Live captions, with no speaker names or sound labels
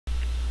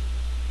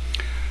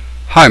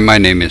Hi, my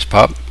name is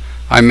Pop.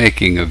 I'm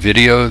making a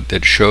video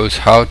that shows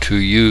how to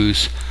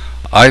use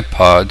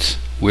iPods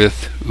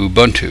with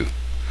Ubuntu.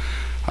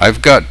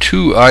 I've got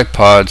two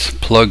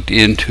iPods plugged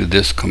into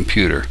this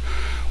computer.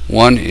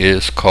 One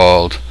is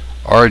called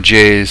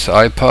RJ's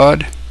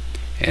iPod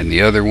and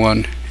the other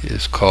one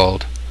is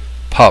called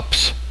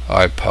Pop's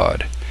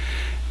iPod.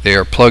 They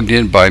are plugged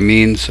in by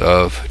means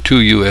of two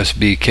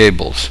USB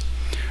cables.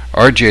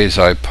 RJ's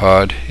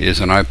iPod is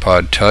an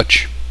iPod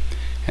Touch,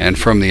 and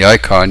from the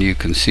icon you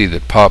can see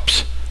that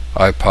Pop's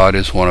iPod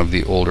is one of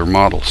the older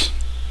models.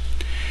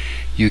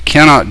 You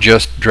cannot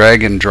just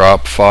drag and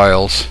drop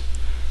files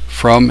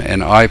from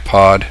an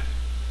iPod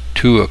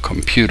to a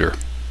computer,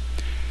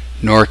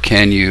 nor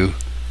can you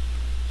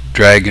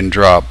drag and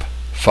drop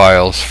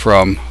files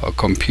from a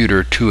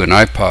computer to an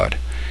iPod.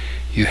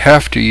 You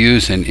have to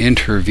use an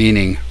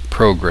intervening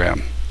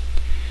program.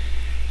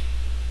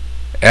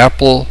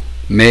 Apple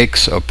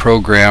makes a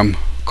program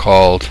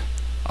called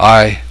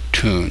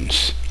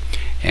iTunes,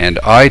 and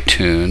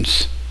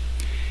iTunes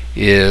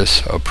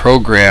is a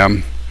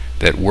program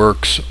that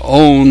works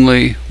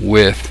only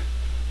with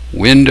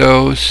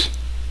Windows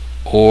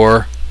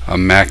or a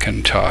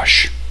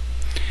Macintosh,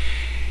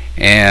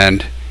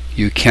 and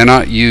you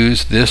cannot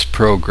use this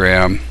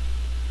program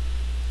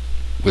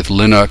with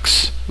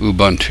Linux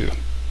Ubuntu.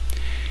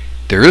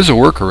 There is a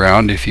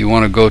workaround. If you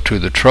want to go to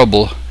the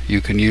trouble,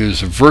 you can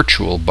use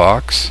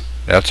VirtualBox.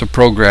 That's a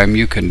program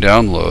you can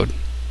download,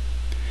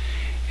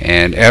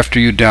 and after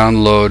you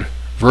download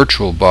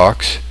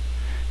VirtualBox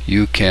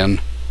you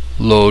can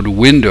load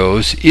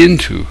Windows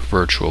into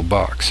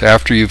VirtualBox.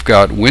 After you've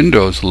got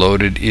Windows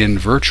loaded in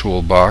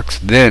VirtualBox,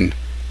 then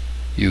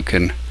you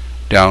can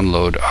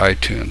download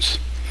iTunes.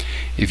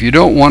 If you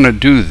don't want to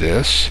do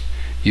this,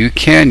 you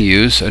can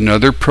use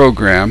another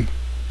program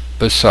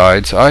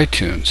besides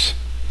iTunes,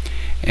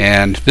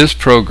 and this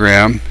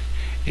program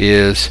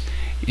is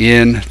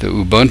in the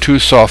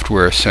Ubuntu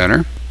Software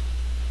Center.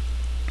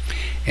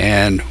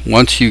 And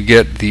once you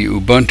get the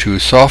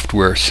Ubuntu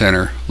Software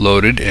Center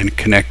loaded and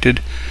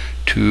connected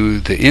to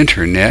the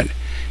internet,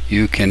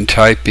 you can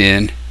type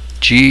in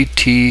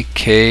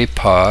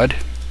GTKPOD,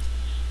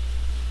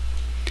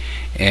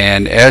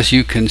 and as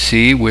you can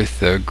see with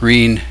the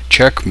green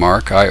check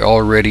mark, I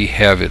already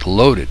have it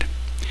loaded.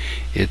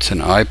 It's an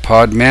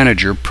iPod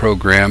Manager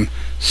program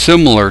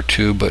similar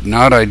to, but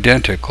not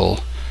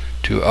identical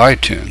to,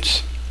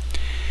 iTunes.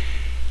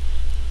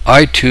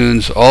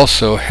 iTunes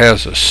also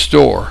has a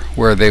store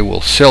where they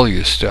will sell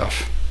you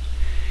stuff,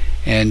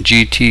 and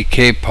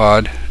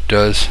GTKPOD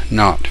does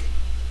not.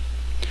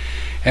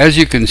 As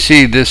you can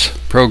see, this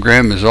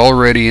program is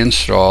already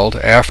installed.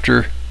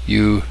 After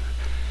you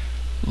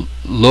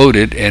load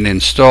it and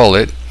install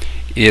it,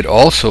 it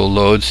also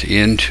loads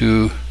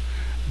into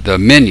the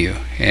menu,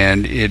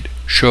 and it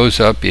shows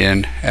up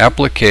in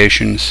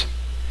Applications,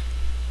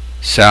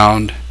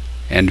 Sound,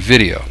 and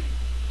Video.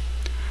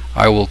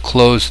 I will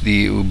close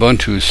the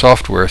Ubuntu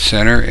Software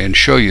Center and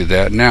show you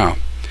that now.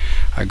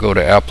 I go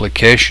to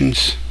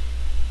Applications,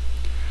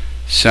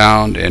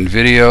 Sound, and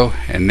Video,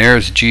 and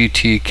there's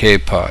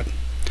GTKPOD.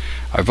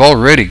 I've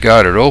already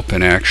got it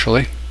open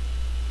actually,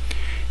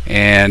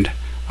 and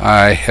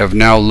I have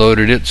now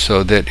loaded it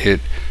so that it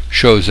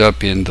shows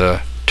up in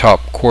the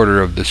top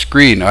quarter of the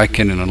screen. I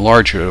can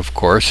enlarge it, of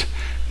course.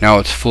 Now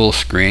it's full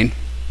screen.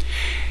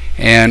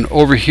 And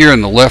over here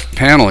in the left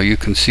panel you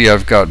can see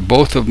I've got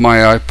both of my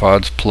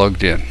iPods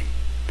plugged in.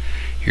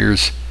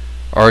 Here's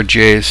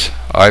RJ's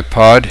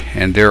iPod,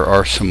 and there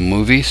are some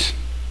movies.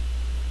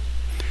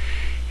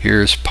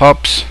 Here's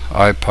Pop's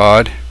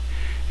iPod,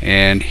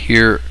 and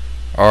here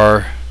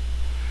are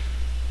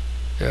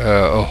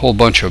a whole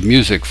bunch of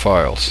music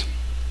files.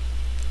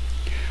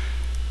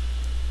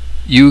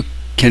 You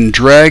can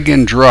drag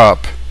and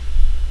drop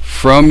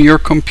from your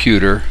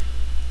computer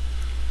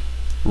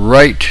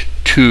right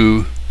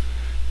to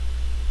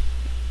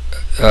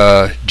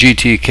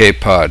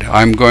GTKPOD.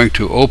 I'm going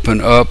to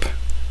open up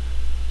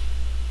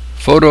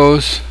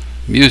Photos,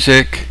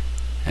 Music,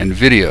 and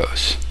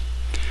Videos.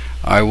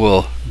 I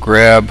will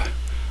grab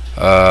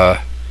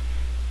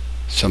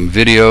some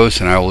videos,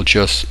 and I will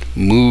just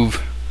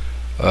move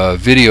a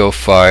video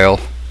file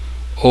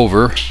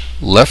over,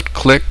 left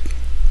click,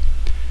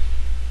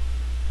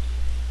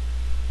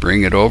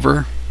 bring it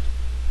over,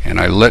 and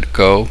I let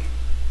go,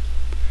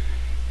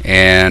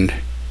 and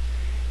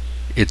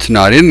it's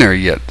not in there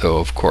yet though,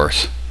 of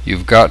course.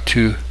 You've got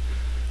to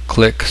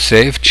click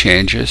Save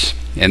Changes,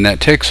 and that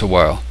takes a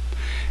while.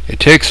 It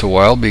takes a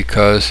while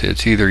because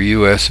it's either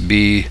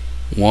USB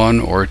 1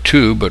 or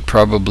 2, but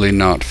probably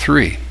not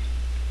 3,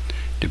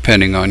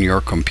 depending on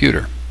your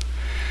computer.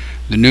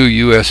 The new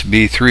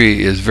USB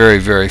 3 is very,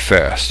 very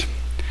fast.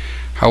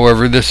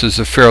 However, this is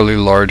a fairly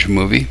large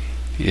movie.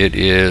 It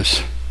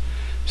is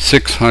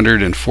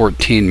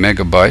 614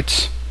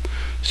 megabytes,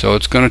 so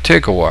it's going to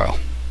take a while.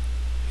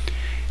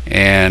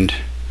 And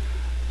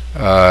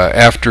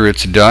after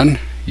it's done,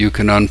 you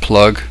can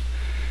unplug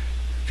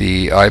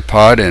the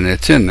iPod and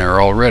it's in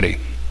there already.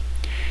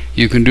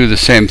 You can do the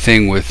same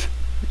thing with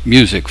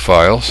music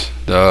files.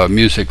 The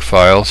music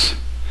files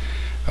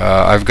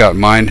I've got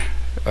mine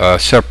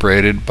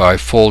separated by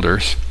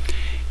folders.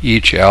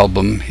 Each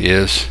album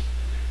is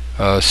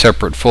a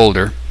separate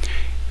folder.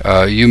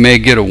 You may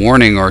get a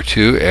warning or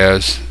two,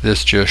 as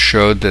this just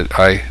showed that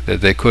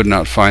they could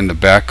not find the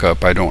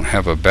backup. I don't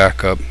have a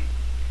backup.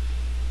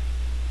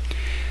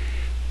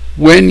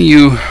 When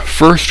you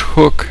first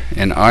hook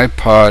an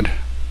iPod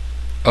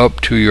up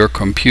to your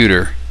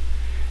computer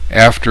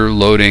after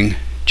loading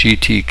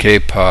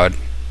GTKPOD,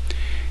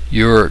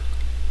 you're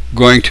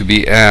going to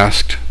be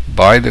asked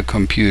by the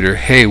computer,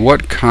 hey,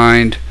 what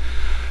kind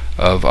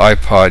of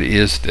iPod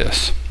is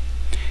this?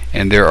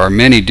 And there are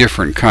many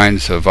different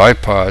kinds of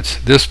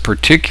iPods. This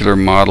particular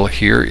model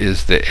here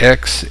is the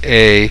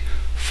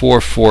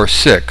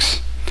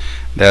XA446.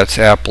 That's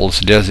Apple's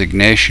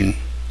designation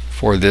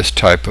for this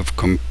type of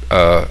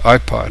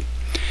iPod.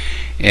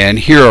 And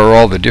here are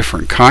all the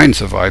different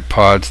kinds of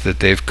iPods that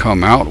they've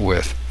come out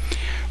with.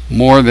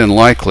 More than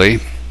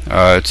likely,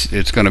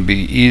 it's going to be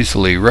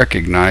easily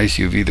recognized.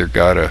 You've either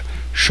got a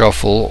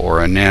Shuffle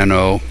or a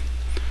Nano,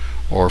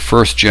 or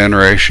first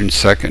generation,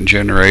 second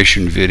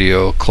generation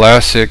video,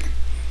 classic,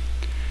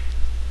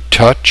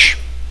 touch,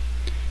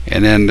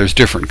 and then there's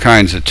different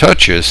kinds of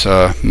touches.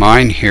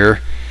 Mine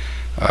here,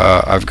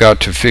 I've got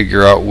to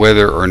figure out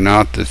whether or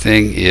not the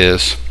thing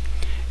is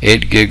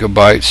 8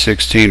 GB,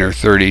 16, or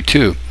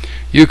 32.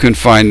 You can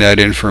find that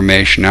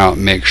information out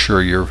and make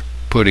sure you're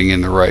putting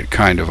in the right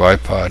kind of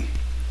iPod.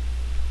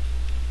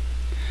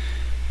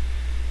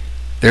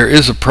 There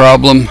is a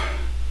problem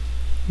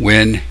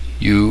when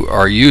you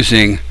are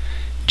using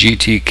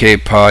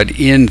GTKPOD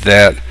in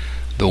that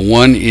the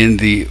one in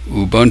the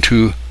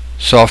Ubuntu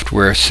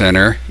Software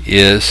Center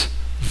is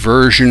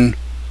version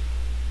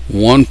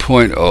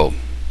 1.0.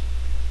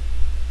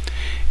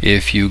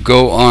 If you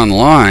go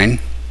online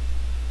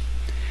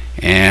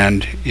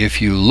and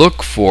if you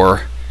look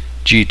for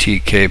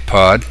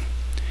GTKPOD,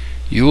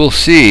 you will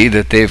see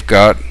that they've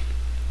got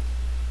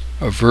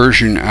a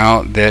version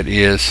out that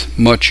is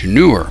much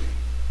newer.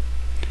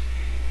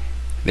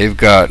 They've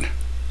got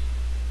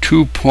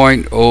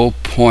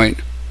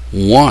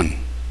 2.0.1.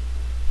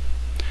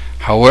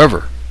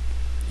 However,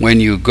 when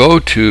you go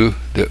to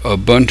the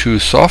Ubuntu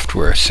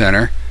Software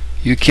Center,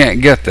 you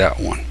can't get that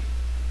one.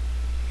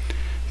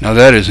 Now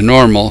that is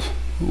normal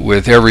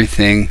with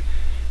everything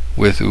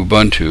with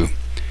Ubuntu.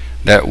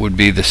 That would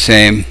be the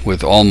same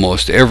with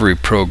almost every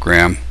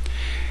program.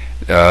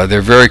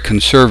 They're very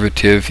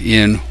conservative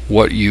in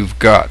what you've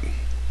got.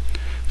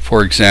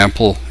 For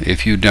example,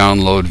 if you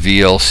download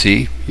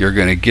VLC, you're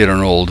going to get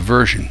an old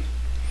version.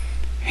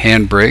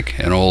 Handbrake,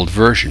 an old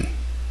version,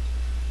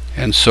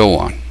 and so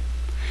on.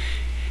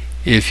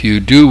 If you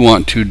do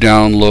want to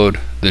download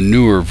the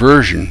newer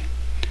version,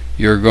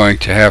 you're going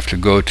to have to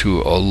go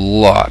to a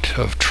lot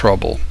of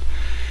trouble,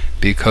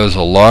 because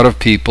a lot of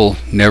people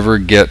never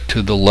get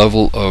to the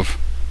level of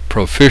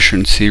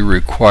proficiency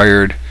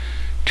required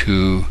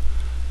to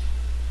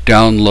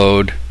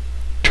download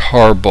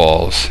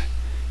tarballs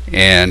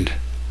and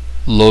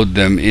load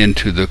them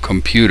into the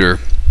computer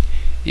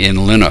in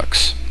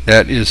Linux.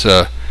 That is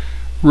a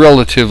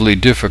relatively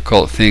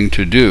difficult thing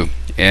to do,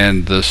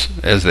 and this,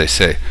 as they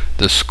say,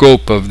 the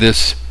scope of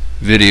this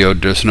video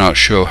does not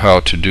show how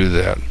to do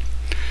that,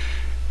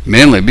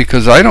 mainly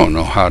because I don't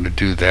know how to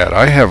do that.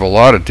 I have a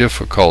lot of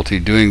difficulty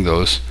doing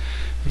those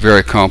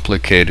very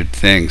complicated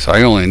things.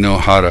 I only know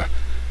how to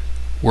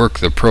work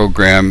the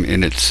program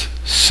in its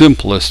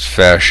simplest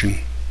fashion.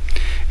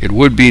 It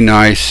would be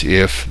nice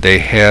if they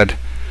had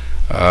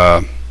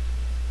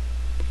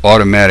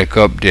automatic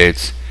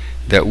updates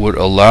that would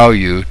allow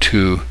you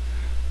to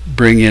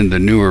bring in the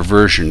newer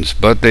versions,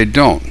 but they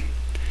don't.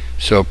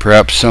 So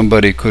perhaps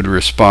somebody could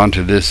respond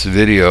to this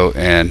video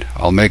and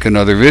I'll make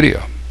another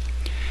video.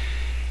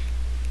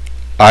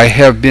 I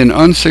have been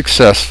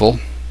unsuccessful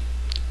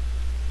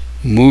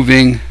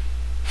moving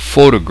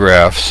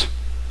photographs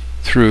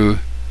through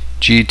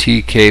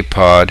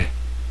GTKPOD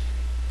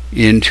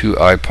into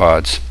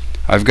iPods.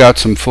 I've got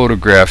some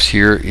photographs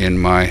here in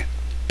my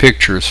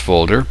pictures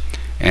folder,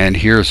 and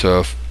here's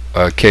a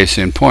case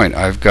in point.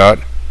 I've got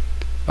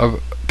a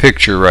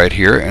picture right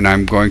here, and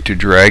I'm going to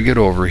drag it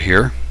over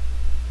here,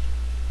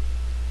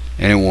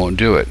 and it won't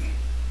do it.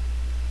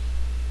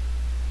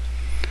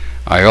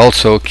 I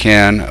also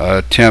can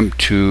attempt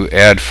to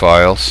add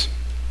files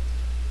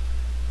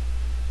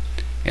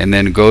and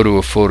then go to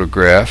a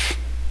photograph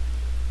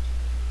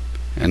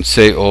and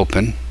say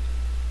open,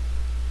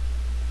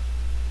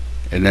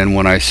 and then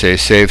when I say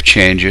save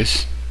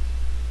changes,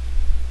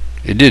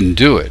 it didn't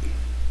do it.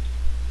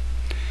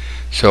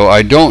 So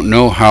I don't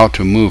know how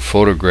to move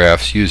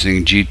photographs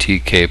using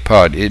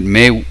GTKPOD. It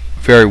may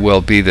very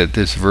well be that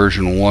this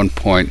version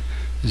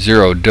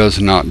 1.0 does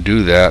not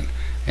do that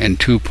and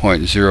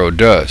 2.0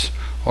 does,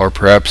 or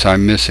perhaps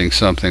I'm missing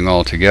something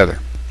altogether.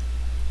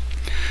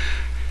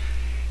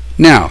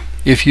 Now,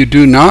 if you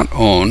do not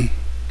own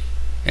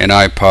an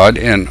iPod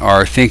and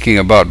are thinking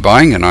about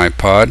buying an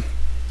iPod,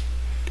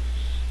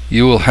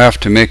 you will have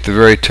to make the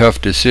very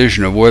tough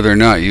decision of whether or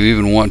not you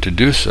even want to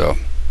do so.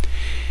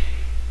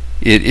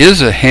 It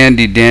is a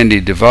handy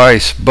dandy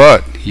device,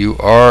 but you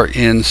are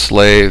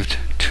enslaved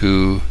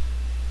to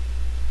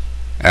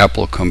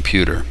Apple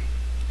Computer,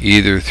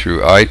 either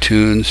through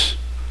iTunes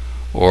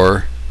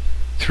or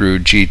through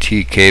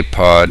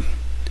GTKPOD.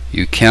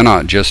 You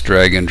cannot just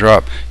drag and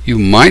drop. You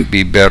might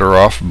be better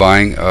off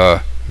buying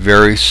a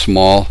very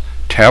small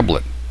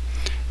tablet.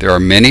 There are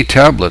many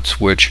tablets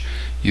which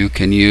you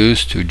can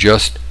use to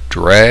just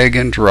drag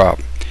and drop,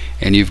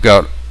 and you've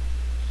got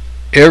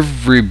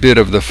every bit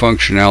of the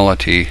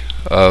functionality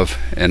of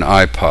an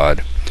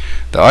iPod.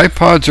 The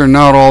iPods are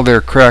not all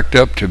they're cracked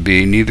up to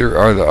be, neither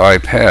are the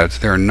iPads.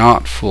 They're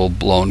not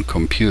full-blown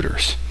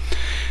computers.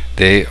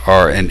 They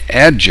are an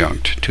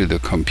adjunct to the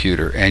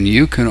computer, and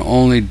you can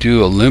only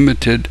do a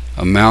limited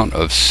amount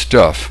of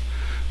stuff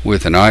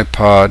with an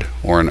iPod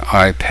or an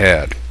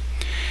iPad.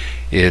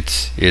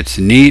 It's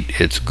neat,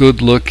 it's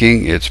good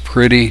looking, it's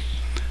pretty,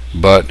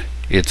 but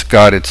it's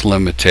got its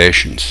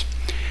limitations.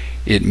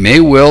 It may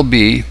well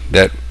be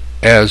that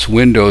as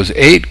Windows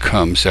 8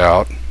 comes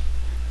out,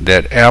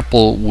 that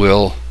Apple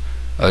will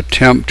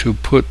attempt to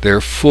put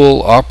their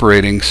full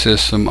operating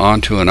system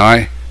onto an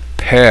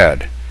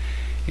iPad.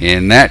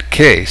 In that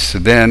case,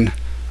 then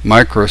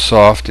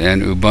Microsoft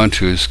and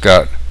Ubuntu's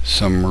got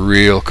some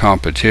real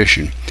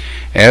competition.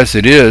 As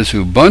it is,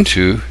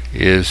 Ubuntu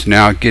is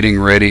now getting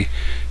ready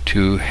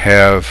to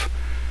have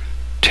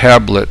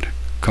tablet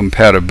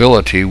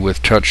compatibility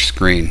with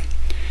touchscreen,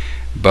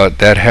 but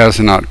that has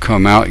not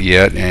come out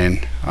yet,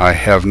 and I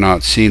have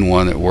not seen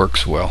one that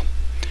works well.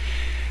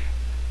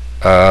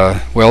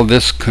 Well,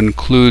 this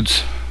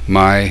concludes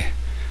my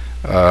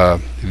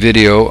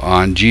video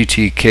on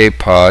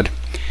GTKPOD,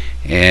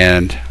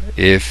 and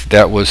if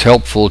that was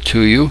helpful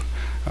to you,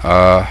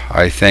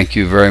 I thank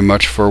you very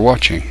much for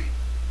watching.